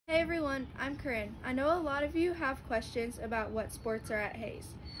everyone, I'm Corinne. I know a lot of you have questions about what sports are at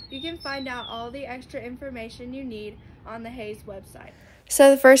Hayes. You can find out all the extra information you need on the Hayes website.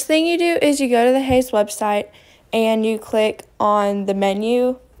 So the first thing you do is you go to the Hayes website and you click on the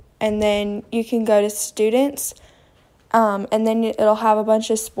menu, and then you can go to students, and then it'll have a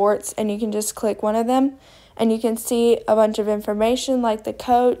bunch of sports, and you can just click one of them and you can see a bunch of information like the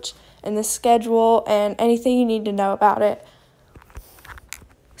coach and the schedule and anything you need to know about it.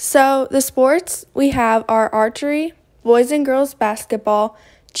 So the sports we have are archery, boys and girls basketball,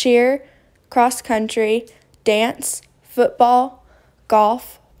 cheer, cross country, dance, football,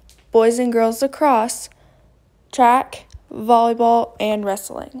 golf, boys and girls lacrosse, track, volleyball, and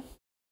wrestling.